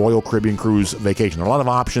great Royal Caribbean cruise vacation. There are a lot of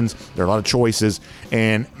options. There are a lot of choices,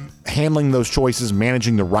 and handling those choices,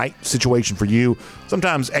 managing the right situation for you,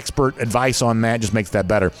 sometimes expert advice on that just makes that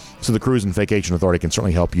better. So the Cruise and Vacation Authority can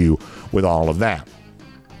certainly help you with all of that.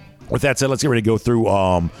 With that said, let's get ready to go through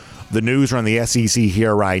the news around the SEC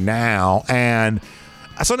here right now. And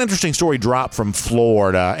I saw an interesting story drop from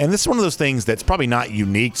Florida, and this is one of those things that's probably not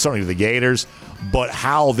unique, certainly to the Gators, but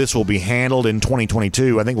how this will be handled in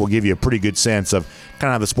 2022, I think will give you a pretty good sense of kind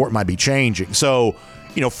of how the sport might be changing. So,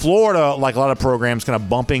 Florida, like a lot of programs, kind of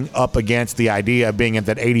bumping up against the idea of being at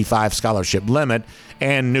that 85 scholarship limit,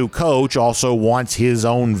 and new coach also wants his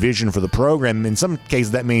own vision for the program. In some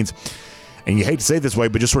cases, that means, and you hate to say it this way,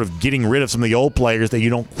 but just sort of getting rid of some of the old players that you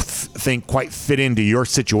don't think quite fit into your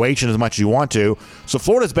situation as much as you want to. So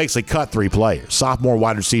Florida's basically cut 3 players. Sophomore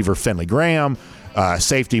wide receiver Finley Graham,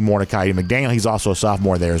 safety Mordecai McDaniel, he's also a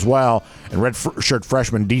sophomore there as well, and redshirt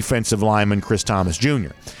freshman defensive lineman Chris Thomas Jr.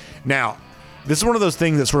 Now, this is one of those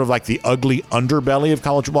things that's sort of like the ugly underbelly of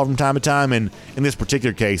college football from time to time, and in this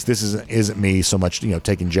particular case, this isn't me so much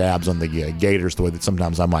taking jabs on the Gators the way that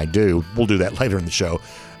sometimes I might do. We'll do that later in the show.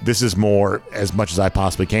 This is more, as much as I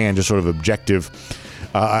possibly can, just sort of objective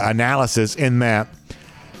analysis in that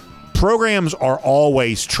programs are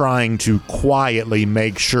always trying to quietly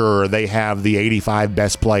make sure they have the 85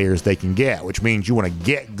 best players they can get, which means you want to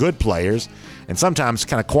get good players, and sometimes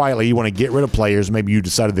kind of quietly you want to get rid of players maybe you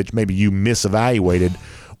decided that maybe you misevaluated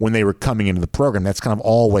when they were coming into the program. That's kind of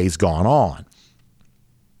always gone on.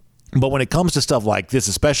 But when it comes to stuff like this,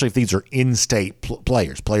 especially if these are in-state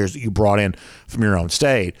players that you brought in from your own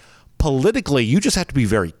state, politically you just have to be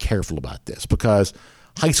very careful about this, because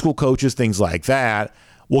high school coaches, things like that,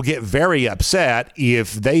 will get very upset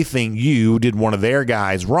if they think you did one of their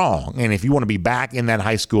guys wrong. And if you want to be back in that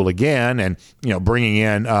high school again and bringing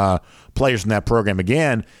in players in that program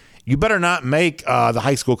again, you better not make the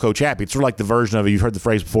high school coach happy. It's sort of like the version of, you've heard the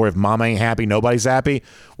phrase before, if mom ain't happy, nobody's happy.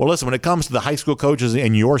 Well, listen, when it comes to the high school coaches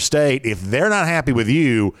in your state, if they're not happy with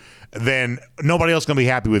you, then nobody else is going to be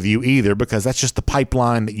happy with you either, because that's just the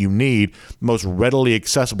pipeline that you need. The most readily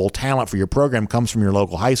accessible talent for your program comes from your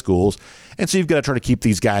local high schools, and so you've got to try to keep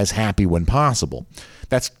these guys happy when possible.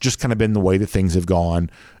 That's just kind of been the way that things have gone,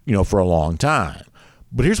 for a long time.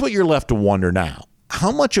 But here's what you're left to wonder now.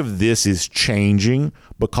 How much of this is changing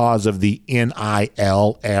because of the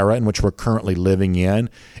NIL era in which we're currently living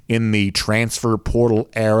in the transfer portal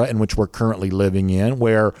era in which we're currently living in,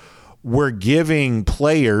 where we're giving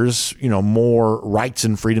players, more rights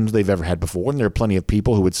and freedoms they've ever had before. And there are plenty of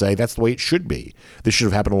people who would say that's the way it should be. This should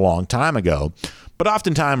have happened a long time ago. But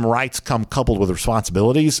oftentimes rights come coupled with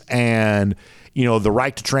responsibilities, and, the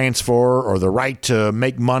right to transfer or the right to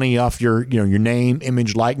make money off your name,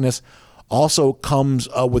 image, likeness also comes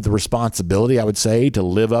with the responsibility, I would say, to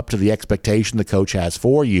live up to the expectation the coach has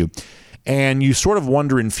for you. And you sort of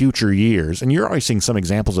wonder in future years, and you're already seeing some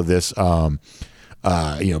examples of this. There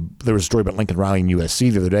was a story about Lincoln Riley and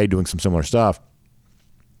USC the other day doing some similar stuff.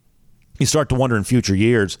 You start to wonder in future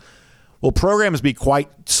years, will programs be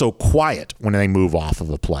quite so quiet when they move off of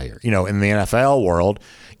a player? In the NFL world,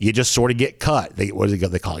 you just sort of get cut. What do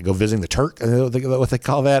they call it? Go visiting the Turk? What they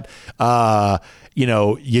call that?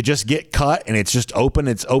 You just get cut, and it's just open.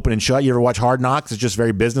 It's open and shut. You ever watch Hard Knocks? It's just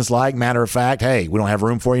very businesslike. Matter of fact, hey, we don't have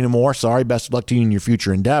room for you anymore. Sorry, best of luck to you in your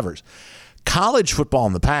future endeavors. College football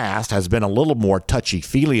in the past has been a little more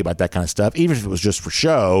touchy-feely about that kind of stuff. Even if it was just for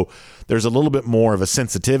show, there's a little bit more of a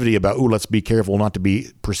sensitivity about, let's be careful not to be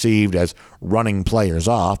perceived as running players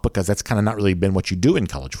off, because that's kind of not really been what you do in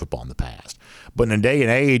college football in the past. But in a day and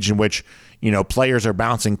age in which, players are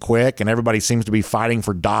bouncing quick and everybody seems to be fighting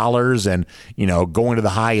for dollars and, going to the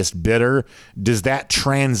highest bidder, does that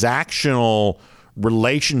transactional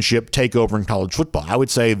relationship take over in college football? I would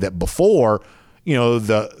say that before, you had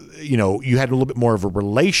a little bit more of a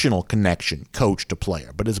relational connection, coach to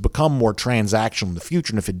player, but it's become more transactional in the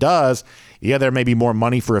future. And if it does, there may be more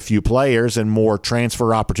money for a few players and more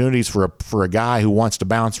transfer opportunities for a guy who wants to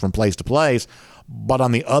bounce from place to place. But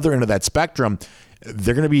on the other end of that spectrum,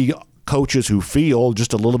 they're going to be coaches who feel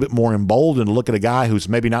just a little bit more emboldened to look at a guy who's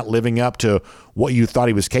maybe not living up to what you thought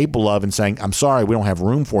he was capable of and saying, I'm sorry, we don't have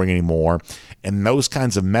room for you anymore. And those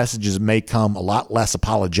kinds of messages may come a lot less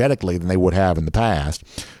apologetically than they would have in the past.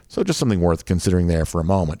 So just something worth considering there for a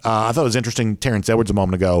moment. I thought it was interesting, Terrence Edwards a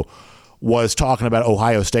moment ago was talking about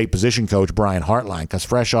Ohio State position coach Brian Hartline, because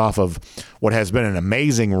fresh off of what has been an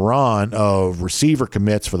amazing run of receiver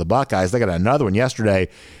commits for the Buckeyes, they got another one yesterday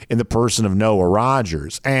in the person of Noah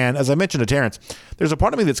Rogers. And as I mentioned to Terrence, there's a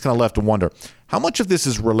part of me that's kind of left to wonder how much of this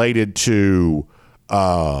is related to,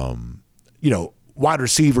 wide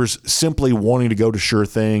receivers simply wanting to go to sure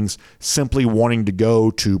things, simply wanting to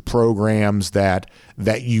go to programs that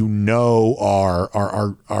are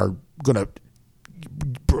going to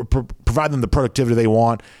provide them the productivity they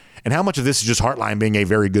want, and how much of this is just Hartline being a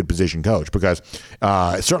very good position coach? Because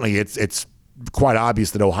certainly it's quite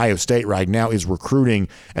obvious that Ohio State right now is recruiting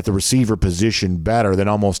at the receiver position better than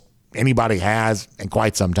almost anybody has in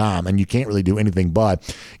quite some time, and you can't really do anything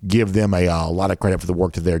but give them a lot of credit for the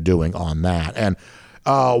work that they're doing on that. And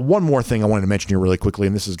one more thing I wanted to mention here really quickly,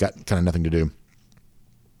 and this has got kind of nothing to do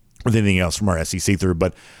with anything else from our SEC through,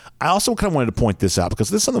 but I also kind of wanted to point this out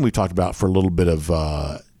because this is something we've talked about for a little bit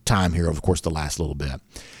of time here, of course, the last little bit.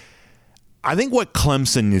 I think what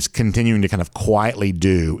Clemson is continuing to kind of quietly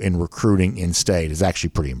do in recruiting in-state is actually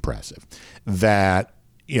pretty impressive. That,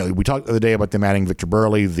 we talked the other day about them adding Victor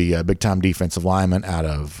Burley, the big-time defensive lineman out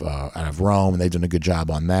of Rome, and they've done a good job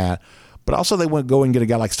on that. But also they want to go and get a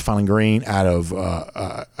guy like Stephon Green out of,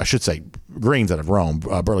 Green's out of Rome,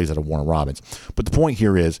 Burley's out of Warner Robins. But the point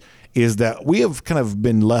here is that we have kind of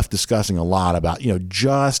been left discussing a lot about,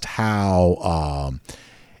 just how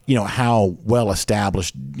how well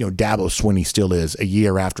established, Dabo Swinney still is a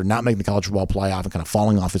year after not making the college football playoff and kind of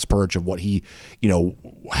falling off his perch of what he,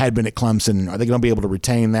 had been at Clemson. Are they going to be able to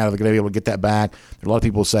retain that? Are they going to be able to get that back? There are a lot of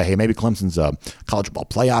people who say, hey, maybe Clemson's a college football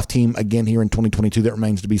playoff team again here in 2022. That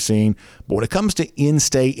remains to be seen. But when it comes to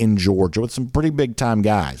in-state in Georgia with some pretty big-time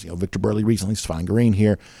guys, Victor Burley recently, Stephon Green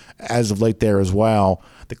here as of late there as well,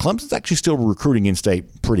 the Clemson's actually still recruiting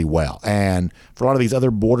in-state pretty well. And for a lot of these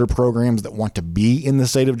other border programs that want to be in the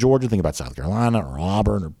state of Georgia, think about South Carolina or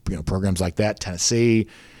Auburn or programs like that, Tennessee,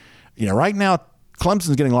 right now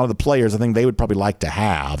Clemson's getting a lot of the players I think they would probably like to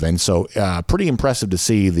have. And so pretty impressive to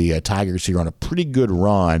see the Tigers here on a pretty good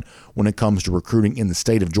run when it comes to recruiting in the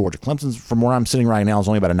state of Georgia. Clemson's, from where I'm sitting right now, is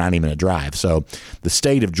only about a 90-minute drive. So the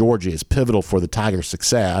state of Georgia is pivotal for the Tigers'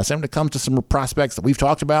 success. And when it comes to some prospects that we've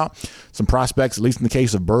talked about, some prospects, at least in the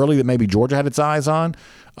case of Burley, that maybe Georgia had its eyes on,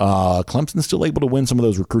 Clemson's still able to win some of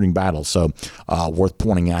those recruiting battles. So worth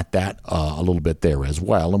pointing at that a little bit there as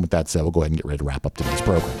well. And with that said, we'll go ahead and get ready to wrap up today's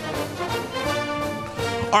program.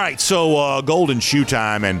 All right, so golden shoe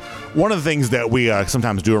time, and one of the things that we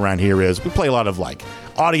sometimes do around here is we play a lot of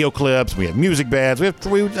audio clips. We have music beds. We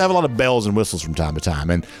have a lot of bells and whistles from time to time,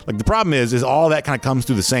 and the problem is all that kind of comes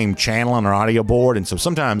through the same channel on our audio board, and so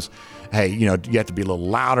sometimes, hey, you have to be a little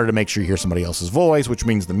louder to make sure you hear somebody else's voice, which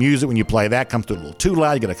means the music when you play that comes through a little too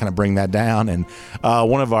loud. You got to kind of bring that down. And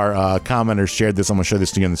one of our commenters shared this. I'm going to show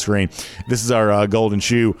this to you on the screen. This is our golden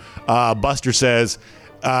shoe. Buster says,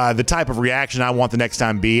 the type of reaction I want the next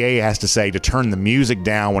time BA has to say to turn the music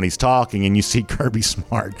down when he's talking, and you see Kirby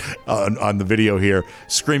Smart on the video here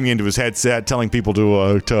screaming into his headset, telling people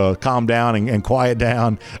to calm down and quiet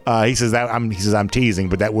down. He says I'm teasing,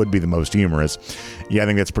 but that would be the most humorous. Yeah, I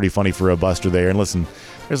think that's pretty funny for a Buster there. And listen,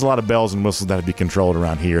 there's a lot of bells and whistles that have to be controlled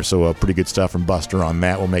around here, so pretty good stuff from Buster on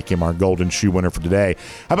that. We'll make him our golden shoe winner for today.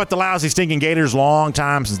 How about the lousy stinking Gators? Long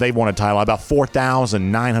time since they've won a title, about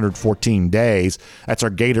 4,914 days. That's our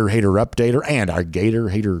Gator Hater Updater and our Gator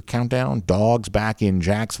Hater Countdown. Dogs back in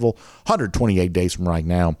Jacksonville, 128 days from right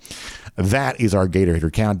now. That is our Gator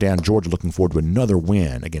Hater Countdown. Georgia looking forward to another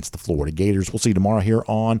win against the Florida Gators. We'll see you tomorrow here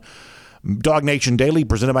on Dog Nation Daily,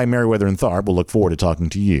 presented by Merriweather and Tharp. We'll look forward to talking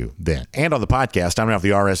to you then. And on the podcast, I'm off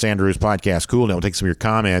the R.S. Andrews Podcast Cool. Now we'll take some of your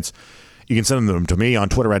comments. You can send them to me on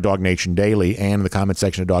Twitter at Dog Nation Daily and in the comment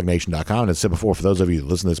section at DogNation.com. And as I said before, for those of you that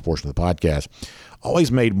listen to this portion of the podcast,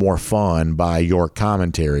 always made more fun by your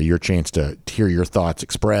commentary, your chance to hear your thoughts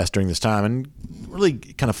expressed during this time, and really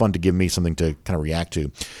kind of fun to give me something to kind of react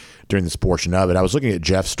to during this portion of it. I was looking at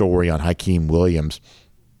Jeff's story on Hakeem Williams.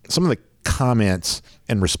 Some of the comments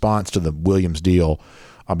in response to the Williams deal,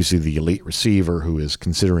 obviously the elite receiver who is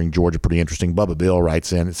considering Georgia pretty interesting. Bubba Bill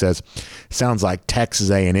writes in, it says, sounds like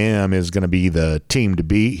Texas A&M is going to be the team to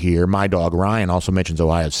beat here. My dog Ryan also mentions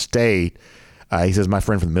Ohio State. He says, my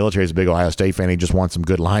friend from the military is a big Ohio State fan. He just wants some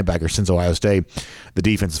good linebackers since Ohio State. The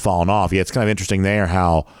defense has fallen off. Yeah, it's kind of interesting there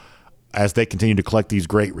how as they continue to collect these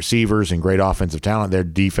great receivers and great offensive talent, their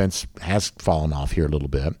defense has fallen off here a little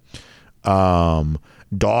bit.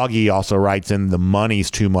 Doggy also writes in, the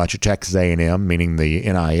money's too much at Texas A&M, meaning the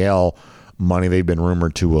NIL money they've been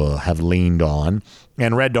rumored to have leaned on.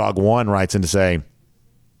 And Red Dog 1 writes in to say,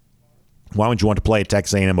 why would you want to play at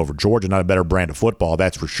Texas A&M over Georgia? Not a better brand of football,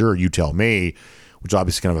 that's for sure, you tell me, which is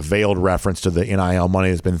obviously kind of a veiled reference to the NIL money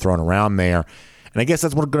that's been thrown around there. And I guess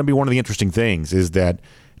that's going to be one of the interesting things, is that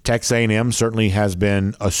Texas A&M certainly has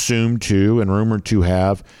been assumed to and rumored to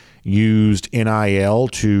have used NIL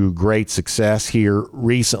to great success here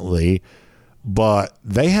recently, but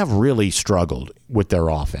they have really struggled with their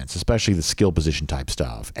offense, especially the skill position type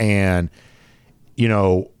stuff. And,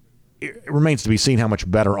 it remains to be seen how much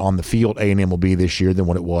better on the field A&M will be this year than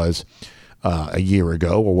what it was a year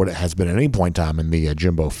ago, or what it has been at any point in time in the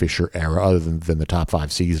Jimbo Fisher era, other than the top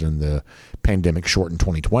 5 season in the pandemic shortened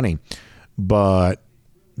 2020. But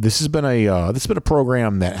this has been a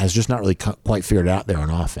program that has just not really quite figured out there on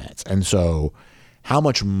offense. And so, how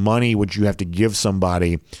much money would you have to give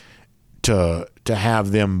somebody to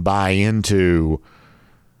have them buy into?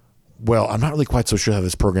 Well, I'm not really quite so sure how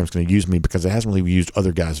this program's going to use me because it hasn't really used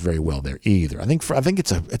other guys very well there either. I think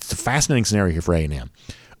it's a fascinating scenario here for A&M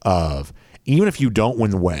of even if you don't win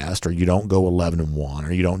the West or you don't go 11-1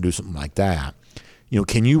 or you don't do something like that,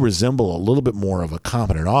 can you resemble a little bit more of a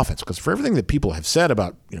competent offense? Because for everything that people have said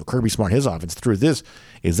about Kirby Smart, his offense, the truth is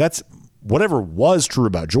that's whatever was true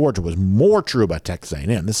about Georgia was more true about Texas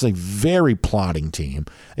A&M. This is a very plodding team.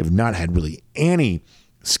 They've not had really any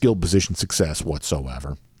skill position success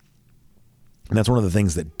whatsoever. And that's one of the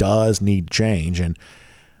things that does need change. And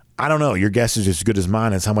I don't know, your guess is as good as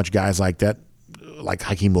mine as how much guys like that, like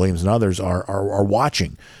Hakeem Williams and others, are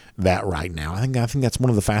watching that right now. I think that's one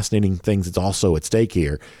of the fascinating things that's also at stake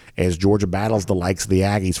here as Georgia battles the likes of the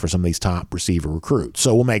Aggies for some of these top receiver recruits.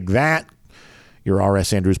 So we'll make that your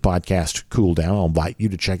R.S. Andrews podcast cool down. I'll invite you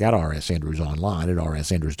to check out R.S. Andrews online at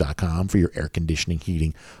rsandrews.com for your air conditioning,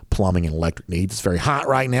 heating, plumbing, and electric needs. It's very hot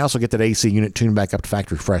right now, so get that AC unit tuned back up to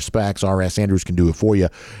factory fresh specs. R.S. Andrews can do it for you,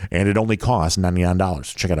 and it only costs $99.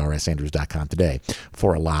 So check out rsandrews.com today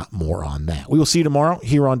for a lot more on that. We will see you tomorrow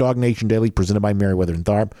here on Dog Nation Daily, presented by Meriwether and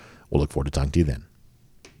Tharp. We'll look forward to talking to you then.